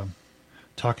he's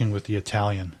talking with the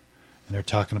Italian, and they're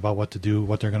talking about what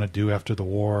they're going to do after the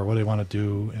war, what they want to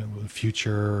do in the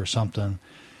future or something.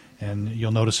 And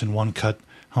you'll notice in one cut,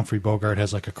 Humphrey Bogart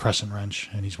has like a crescent wrench,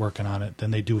 and he's working on it.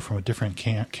 Then they do from a different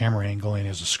camera angle, and he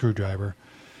has a screwdriver.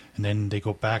 And then they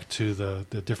go back to the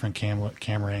different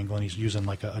camera angle, and he's using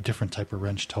like a different type of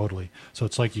wrench totally. So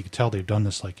it's like you can tell they've done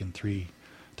this like in three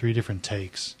different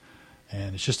takes,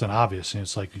 and it's just an obvious. And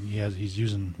it's like he's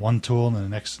using one tool, and then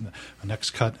the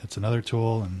next cut it's another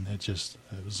tool, and it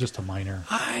was just a minor.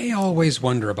 I always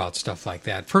wonder about stuff like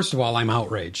that. First of all, I'm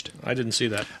outraged. I didn't see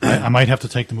that. I might have to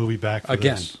take the movie back for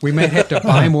Again, this. we may have to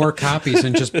buy more copies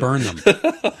and just burn them.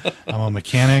 I'm a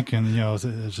mechanic, and it's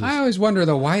just, I always wonder,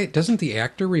 though, why doesn't the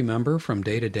actor remember from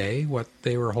day to day what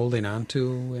they were holding on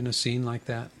to in a scene like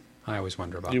that? I always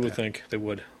wonder about that. You would think they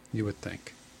would. You would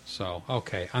think. So,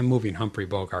 okay, I'm moving Humphrey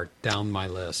Bogart down my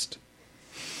list.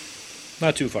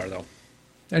 Not too far, though.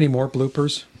 Any more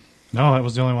bloopers? no, that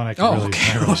was the only one I could Oh, really.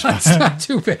 okay. really Well, that's not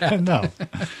too bad. no,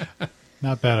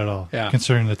 not bad at all. Yeah.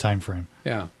 Considering the time frame.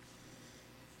 Yeah.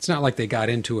 It's not like they got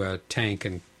into a tank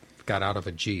and got out of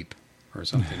a Jeep or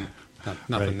something.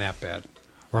 Nothing Right. that bad.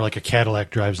 Or like a Cadillac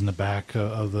drives in the back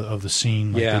of the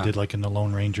scene, like Yeah. they did like in the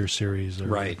Lone Ranger series. Or,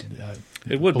 Right.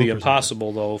 It would be bloopers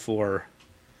impossible, though, for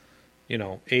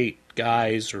 8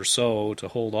 guys or so to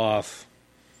hold off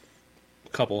a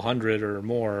couple hundred or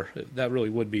more. That really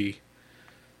would be,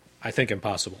 I think,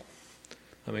 impossible.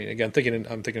 I mean, again,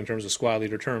 I'm thinking in terms of squad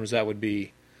leader terms, that would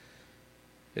be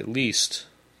at least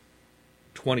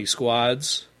 20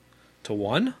 squads to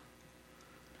one.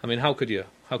 I mean, how could you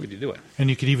how could you do it? And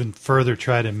you could even further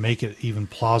try to make it even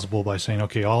plausible by saying,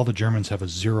 okay, all the Germans have a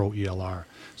 0 ELR.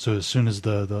 So as soon as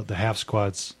the half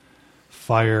squads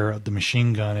fire the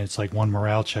machine gun, it's like one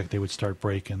morale check, they would start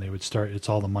breaking. They would start, it's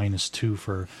all the -2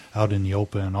 for out in the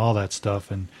open and all that stuff.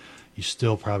 And you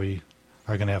still probably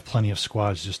are going to have plenty of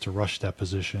squads just to rush that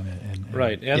position. And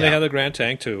right. And they had the Grand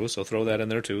Tank, too, so throw that in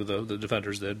there, too. The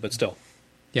defenders did, but still.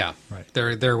 Yeah. Right.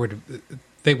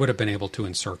 They would have been able to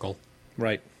encircle.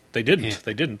 Right. They didn't. Yeah.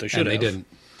 They didn't. They should have. They didn't.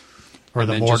 Or And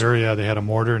the then mortar, they had a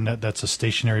mortar, and that's a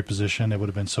stationary position. It would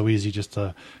have been so easy just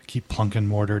to keep plunking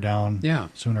mortar down. Yeah.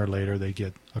 Sooner or later, they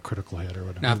get a critical hit or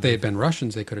whatever. Now, if they had been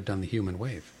Russians, they could have done the human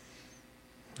wave.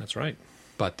 That's right.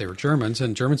 But they were Germans,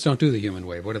 and Germans don't do the human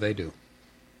wave. What do?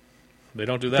 They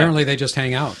don't do that. Apparently, they just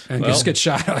hang out and just get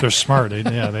shot. They're smart. They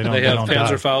don't. They They have don't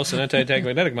Panzerfaust and anti-tank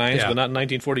magnetic mines, Yeah. but not in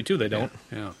 1942 they don't.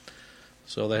 Yeah.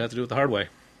 So they have to do it the hard way.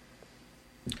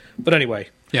 But anyway,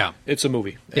 Yeah. it's a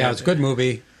movie. Yeah, it's a good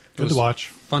movie. Good to watch.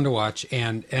 Fun to watch,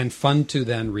 and fun to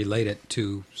then relate it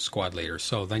to squad leaders.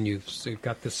 So then you've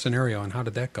got this scenario, and how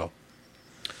did that go?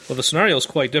 Well, the scenario is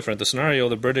quite different. The scenario,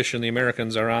 the British and the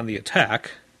Americans are on the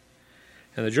attack,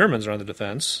 and the Germans are on the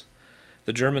defense.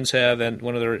 The Germans have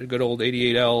one of their good old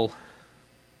 88L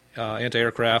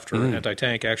anti-aircraft, or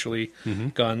anti-tank, actually,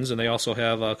 guns, and they also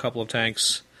have a couple of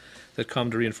tanks that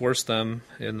come to reinforce them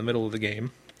in the middle of the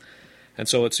game. And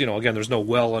so it's, again, there's no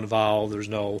well involved, there's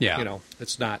no,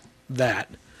 it's not that.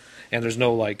 And there's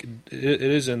no, it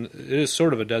is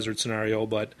sort of a desert scenario,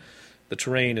 but the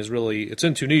terrain is really, it's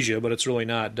in Tunisia, but it's really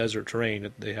not desert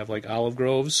terrain. They have, olive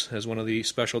groves as one of the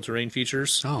special terrain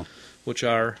features, which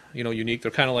are, unique.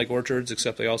 They're kind of like orchards,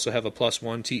 except they also have a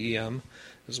 +1 TEM,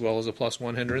 as well as a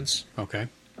 +1 hindrance. Okay.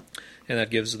 And that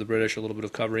gives the British a little bit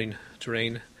of covering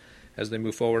terrain as they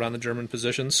move forward on the German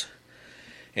positions.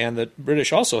 And the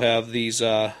British also have these,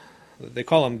 they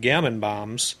call them gammon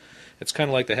bombs. It's kind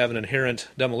of like they have an inherent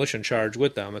demolition charge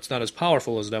with them. It's not as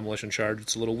powerful as a demolition charge.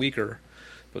 It's a little weaker.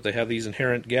 But they have these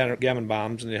inherent gammon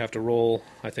bombs, and you have to roll,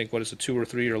 I think, 2 or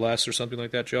 3 or less or something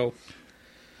like that, Joe?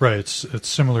 Right. It's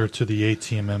similar to the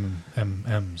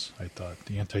ATMMs, I thought.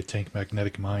 The anti-tank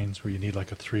magnetic mines, where you need a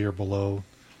 3 or below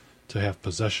to have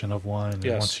possession of one. And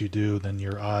then once you do, then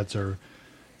your odds are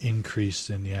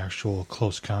increased in the actual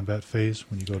close combat phase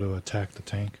when you go to attack the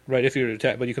tank. Right, if you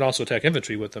attack, but you can also attack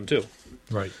infantry with them too.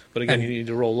 Right. But again, you need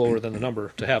to roll lower than the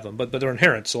number to have them. But they're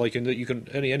inherent, so you can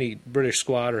any British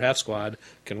squad or half squad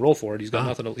can roll for it. He's got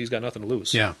nothing to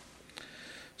lose. Yeah.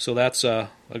 So that's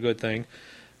a good thing.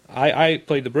 I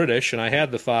played the British, and I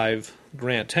had the 5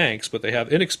 Grant tanks, but they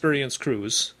have inexperienced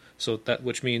crews. So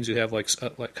which means you have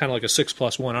kind of like a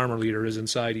 6+1 armor leader is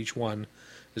inside each one,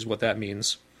 is what that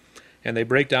means. And they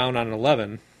break down on an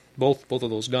 11. Both of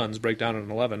those guns break down on an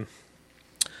 11.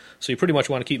 So you pretty much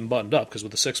want to keep them buttoned up, because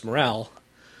with the 6 morale,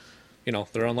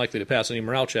 they're unlikely to pass any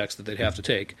morale checks that they'd have to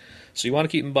take. So you want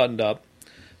to keep them buttoned up.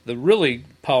 The really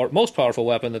most powerful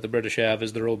weapon that the British have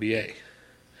is their OBA.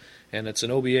 And it's an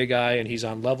OBA guy, and he's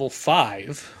on level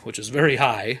 5, which is very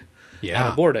high,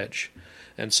 on a board edge.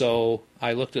 And so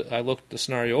I looked the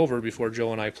scenario over before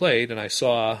Joe and I played, and I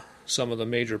saw some of the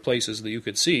major places that you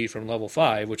could see from level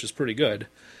 5, which is pretty good.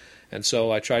 And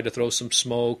so I tried to throw some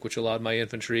smoke, which allowed my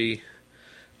infantry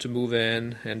to move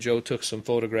in, and Joe took some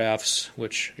photographs,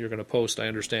 which you're going to post, I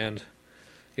understand,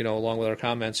 along with our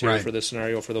comments here for this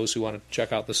scenario, for those who want to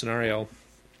check out the scenario.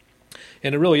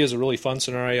 And it really is a really fun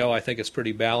scenario. I think it's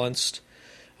pretty balanced.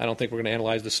 I don't think we're going to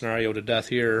analyze the scenario to death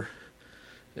here,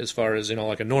 as far as,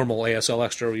 like a normal ASL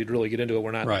extra where you'd really get into it.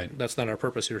 We're not. Right. That's not our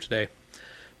purpose here today.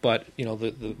 But,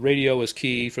 the radio is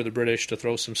key for the British to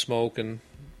throw some smoke and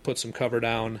put some cover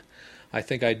down. I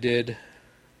think I did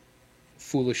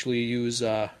foolishly use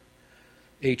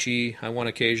HE on one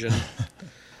occasion,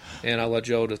 and I'll let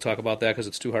Joe to talk about that because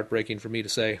it's too heartbreaking for me to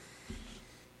say.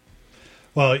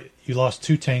 Well, you lost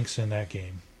 2 tanks in that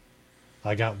game.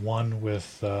 I got one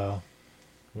with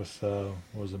was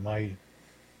it my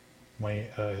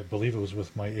I believe it was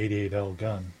with my 88L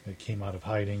gun. It came out of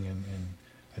hiding, and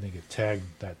I think it tagged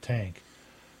that tank.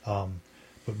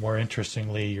 But more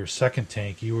interestingly, your second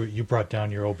tank, you brought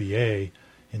down your OBA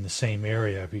in the same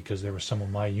area because there were some of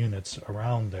my units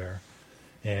around there.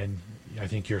 And I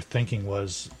think your thinking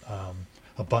was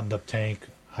a buttoned-up tank,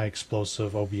 high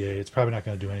explosive OBA. It's probably not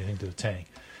going to do anything to the tank.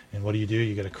 And what do?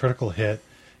 You get a critical hit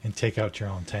and take out your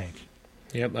own tank.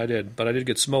 Yep, I did. But I did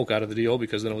get smoke out of the deal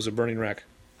because then it was a burning wreck.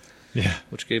 Yeah.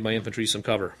 Which gave my infantry some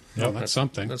cover. Well, that's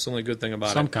something. That's the only good thing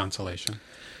about it. Some consolation.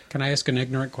 Can I ask an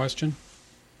ignorant question?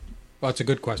 Well, it's a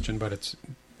good question, but it's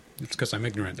because I'm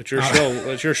ignorant. It's your show.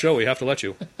 It's your show. We have to let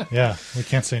you. Yeah, we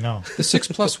can't say no. The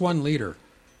 6+1 leader.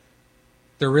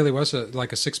 There really was a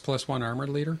 6+1 armor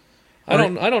leader? I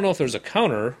don't know if there's a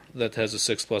counter that has a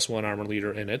 6+1 armor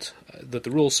leader in it. That the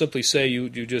rules simply say you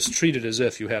just treat it as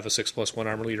if you have a 6+1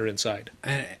 armor leader inside.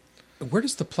 Where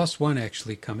does the +1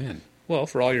 actually come in? Well,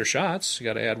 for all your shots, you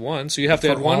got to add one. So you have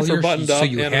to add one for buttoned up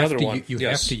and another one. You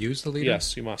have to use the leader?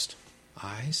 Yes, you must.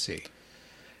 I see.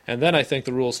 And then I think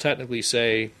the rules technically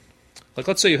say, like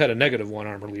let's say you had a -1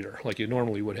 armor leader, like you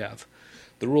normally would have.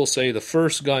 The rules say the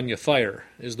first gun you fire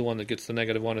is the one that gets the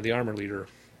 -1 of the armor leader,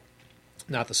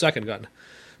 not the second gun.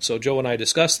 So Joe and I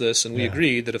discussed this, and we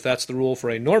agreed that if that's the rule for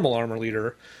a normal armor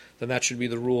leader, then that should be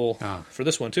the rule for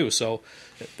this one too. So,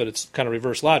 but it's kind of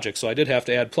reverse logic. So I did have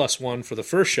to add +1 for the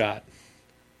first shot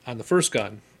on the first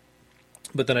gun,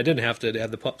 but then I didn't have to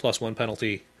add the +1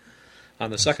 penalty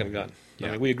on the second gun. Yeah.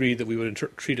 I mean, we agreed that we would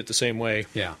treat it the same way.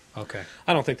 Yeah, okay.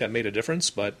 I don't think that made a difference,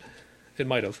 but it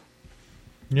might have.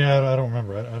 Yeah, I don't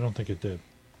remember. I don't think it did.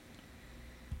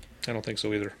 I don't think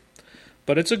so either.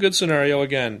 But it's a good scenario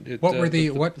again.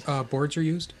 What boards are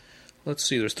used? Let's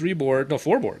see. There's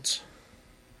 4 boards.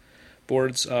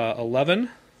 Boards 11,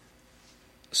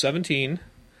 17,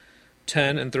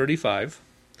 10, and 35,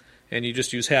 and you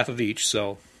just use half of each,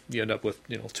 so you end up with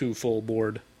 2 full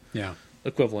board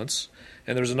equivalents.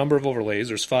 And there's a number of overlays.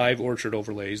 There's 5 orchard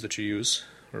overlays that you use,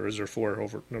 or is there 4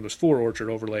 over? No, there's 4 orchard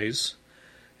overlays,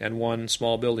 and 1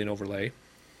 small building overlay.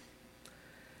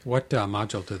 What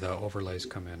module do the overlays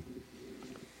come in?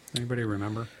 Anybody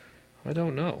remember? I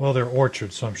don't know. Well, they're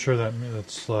orchards, so I'm sure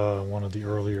that's one of the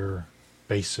earlier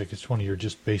basic. It's one of your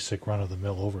just basic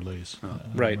run-of-the-mill overlays.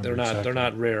 Right, they're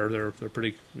not rare. They're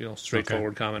pretty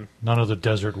straightforward, common. None of the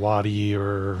desert wadi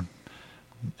or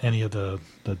any of the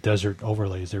desert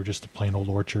overlays. They're just a plain old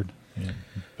orchard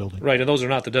building. Right, and those are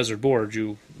not the desert boards.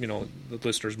 The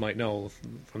listeners might know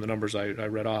from the numbers I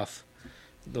read off.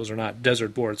 Those are not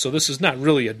desert boards. So this is not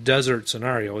really a desert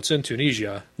scenario. It's in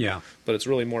Tunisia. Yeah. But it's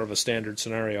really more of a standard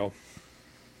scenario.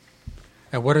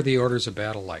 And what are the orders of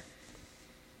battle like?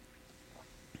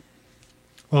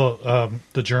 Well,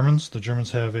 the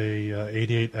Germans have a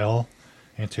 88L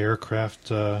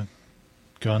anti-aircraft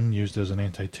gun used as an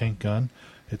anti-tank gun.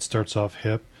 It starts off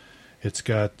hip. It's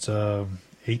got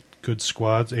 8 good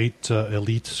squads, 8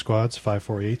 elite squads,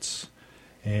 548s.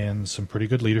 And some pretty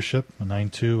good leadership, a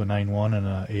 9.2, a 9.1, and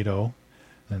a 8.0.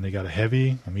 Then they got a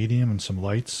heavy, a medium, and some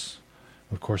lights.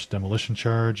 Of course, demolition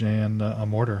charge and a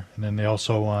mortar. And then they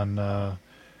also on,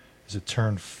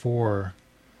 turn 4,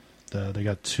 they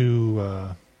got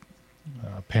 2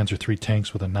 Panzer III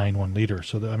tanks with a 9.1 liter.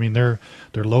 So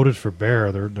they're loaded for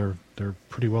bear. They're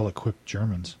pretty well equipped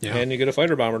Germans. Yeah. And you get a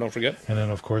fighter bomber, don't forget. And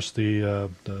then of course the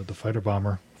fighter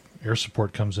bomber air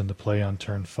support comes into play on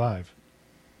turn 5.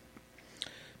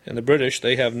 And the British,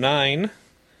 they have 9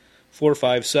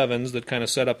 4.57s that kind of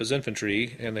set up as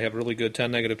infantry, and they have a really good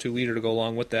 10 -2 liter to go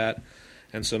along with that,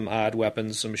 and some odd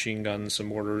weapons, some machine guns, some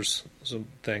mortars, some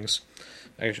things.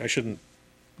 I shouldn't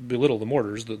belittle the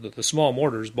mortars. The small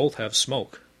mortars both have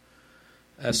smoke.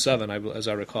 S7, as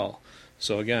I recall.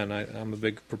 So again, I'm a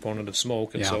big proponent of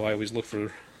smoke, and so I always look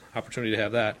for opportunity to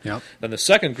have that. Yep. Then the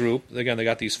second group, again, they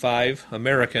got these 5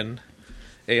 American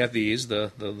AFVs,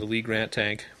 the Lee Grant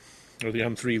tank, or the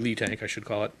M3 Lee tank, I should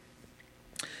call it.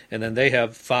 And then they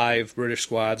have 5 British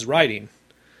squads riding,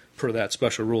 per that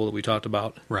special rule that we talked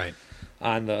about. Right.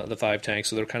 On the 5 tanks,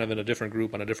 so they're kind of in a different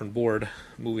group on a different board,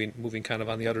 moving kind of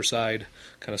on the other side,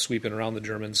 kind of sweeping around the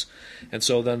Germans. And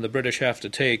so then the British have to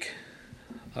take,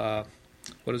 what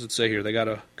does it say here? They got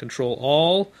to control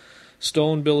all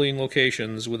stone building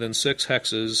locations within 6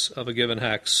 hexes of a given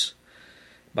hex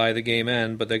by the game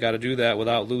end, but they got to do that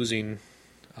without losing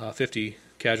 50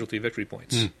 casualty victory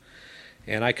points.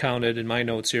 And I counted in my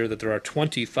notes here that there are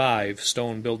 25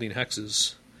 stone building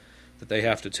hexes that they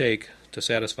have to take to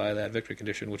satisfy that victory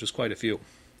condition, which is quite a few.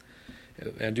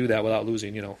 And do that without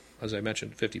losing, as I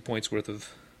mentioned, 50 points worth of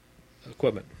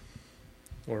equipment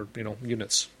or,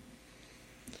 units.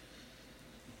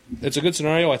 It's a good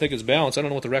scenario. I think it's balanced. I don't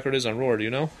know what the record is on Roar. Do you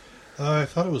know? I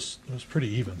thought it was pretty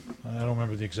even. I don't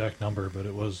remember the exact number, but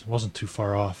it wasn't too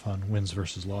far off on wins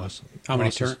versus losses. How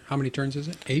many turns is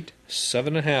it? 8?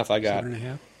 7.5 I got.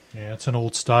 7.5? Yeah, it's an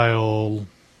old style,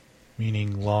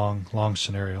 meaning long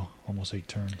scenario, almost 8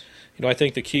 turns. I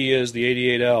think the key is the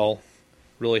 88L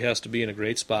really has to be in a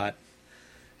great spot.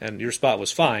 And your spot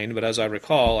was fine, but as I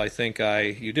recall, I think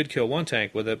you did kill 1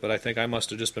 tank with it, but I think I must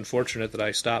have just been fortunate that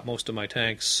I stopped most of my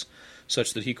tanks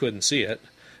such that he couldn't see it.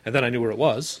 And then I knew where it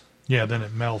was. Yeah, then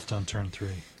it melted on turn 3.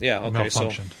 Yeah, okay, it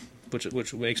malfunctioned.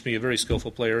 Which makes me a very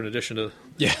skillful player in addition to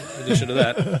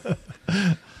that.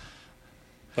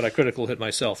 But I critical hit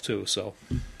myself too, so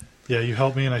Yeah, you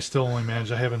helped me, and I still only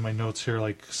managed. I have in my notes here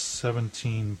like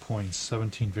 17 points,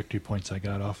 17 victory points I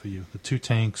got off of you. The 2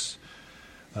 tanks,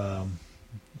 a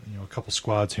couple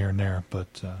squads here and there,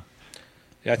 but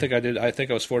yeah, I think I did. I think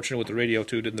I was fortunate with the radio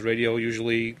too. Didn't the radio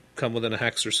usually come within a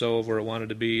hex or so of where it wanted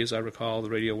to be? As I recall, the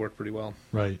radio worked pretty well.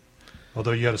 Right.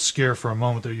 Although you had a scare for a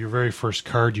moment that your very first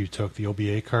card you took, the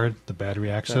OBA card, the battery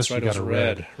access, That's right, you got a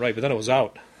red. Right, but then it was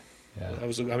out. Yeah.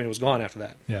 It was gone after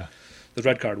that. Yeah. The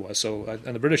red card was. So,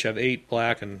 and the British have 8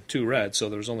 black and 2 red, so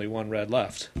there's only 1 red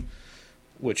left,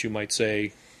 which you might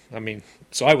say,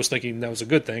 so I was thinking that was a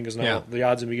good thing, because now the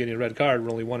odds of me getting a red card were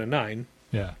only 1 in 9.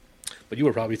 Yeah. But you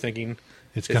were probably thinking,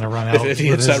 it's going to run out. If he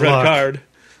hits that red card,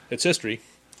 it's history.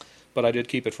 But I did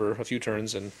keep it for a few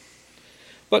turns.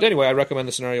 But anyway, I recommend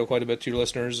the scenario quite a bit to your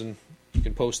listeners, and you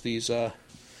can post these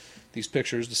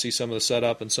pictures to see some of the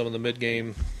setup and some of the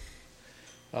mid-game,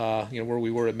 where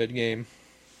we were at mid-game.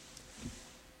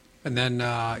 And then,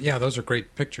 those are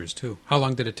great pictures, too. How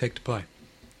long did it take to play?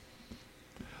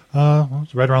 It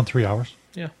was right around 3 hours.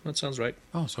 Yeah, that sounds right.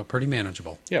 Oh, so pretty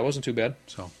manageable. Yeah, it wasn't too bad.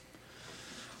 So,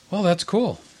 well, that's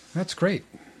cool. That's great.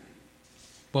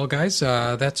 Well, guys,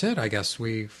 that's it. I guess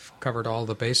we've covered all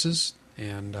the bases,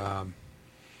 and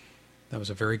that was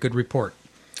a very good report.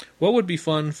 What would be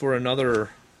fun for another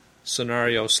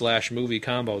scenario/movie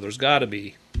combo? There's got to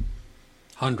be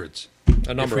hundreds.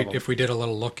 A number of them. If we did a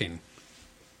little looking,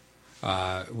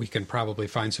 we can probably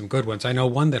find some good ones. I know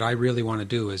one that I really want to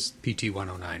do is PT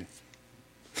 109.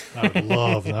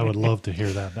 I would love to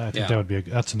hear that. I think that would be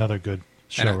that's another good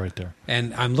show right there.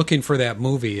 And I'm looking for that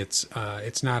movie. It's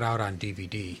not out on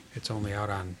DVD. It's only out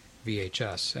on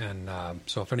VHS. And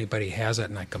so if anybody has it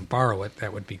and I can borrow it,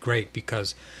 that would be great,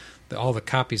 because all the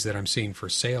copies that I'm seeing for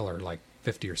sale are like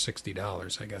 $50 or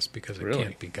 $60, I guguess, because it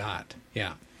can't be got.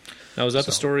 Yeah. Now, is that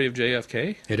the story of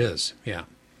JFK? It is, yeah.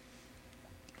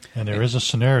 And there is a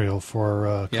scenario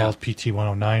for called PT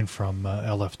 109 from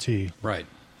LFT. Right.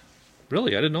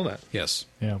 Really? I didn't know that. Yes.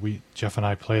 Yeah, Jeff and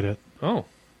I played it. Oh.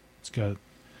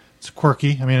 It's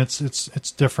quirky. I mean,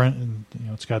 it's different, and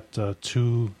it's got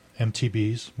 2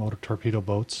 MTBs, motor torpedo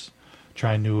boats,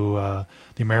 trying to.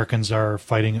 The Americans are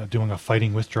doing a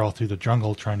fighting withdrawal through the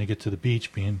jungle, trying to get to the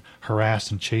beach, being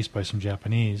harassed and chased by some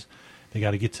Japanese. They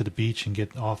got to get to the beach and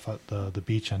get off at the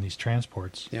beach on these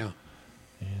transports. Yeah.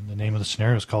 And the name of the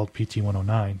scenario is called PT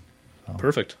 109. So.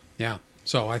 Perfect. Yeah.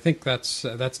 So I think that's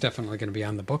definitely going to be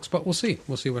on the books, but we'll see.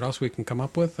 We'll see what else we can come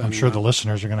up with. I'm sure the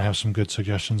listeners are going to have some good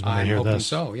suggestions when they hear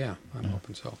this. I'm hoping so, yeah. I'm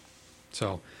hoping so.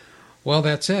 So, well,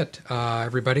 that's it.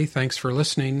 Everybody, thanks for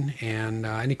listening. And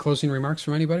any closing remarks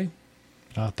from anybody?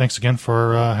 Thanks again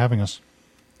for having us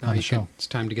on the show. It's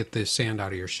time to get the sand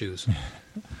out of your shoes.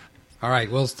 All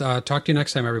right, we'll talk to you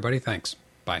next time, everybody. Thanks.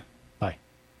 Bye.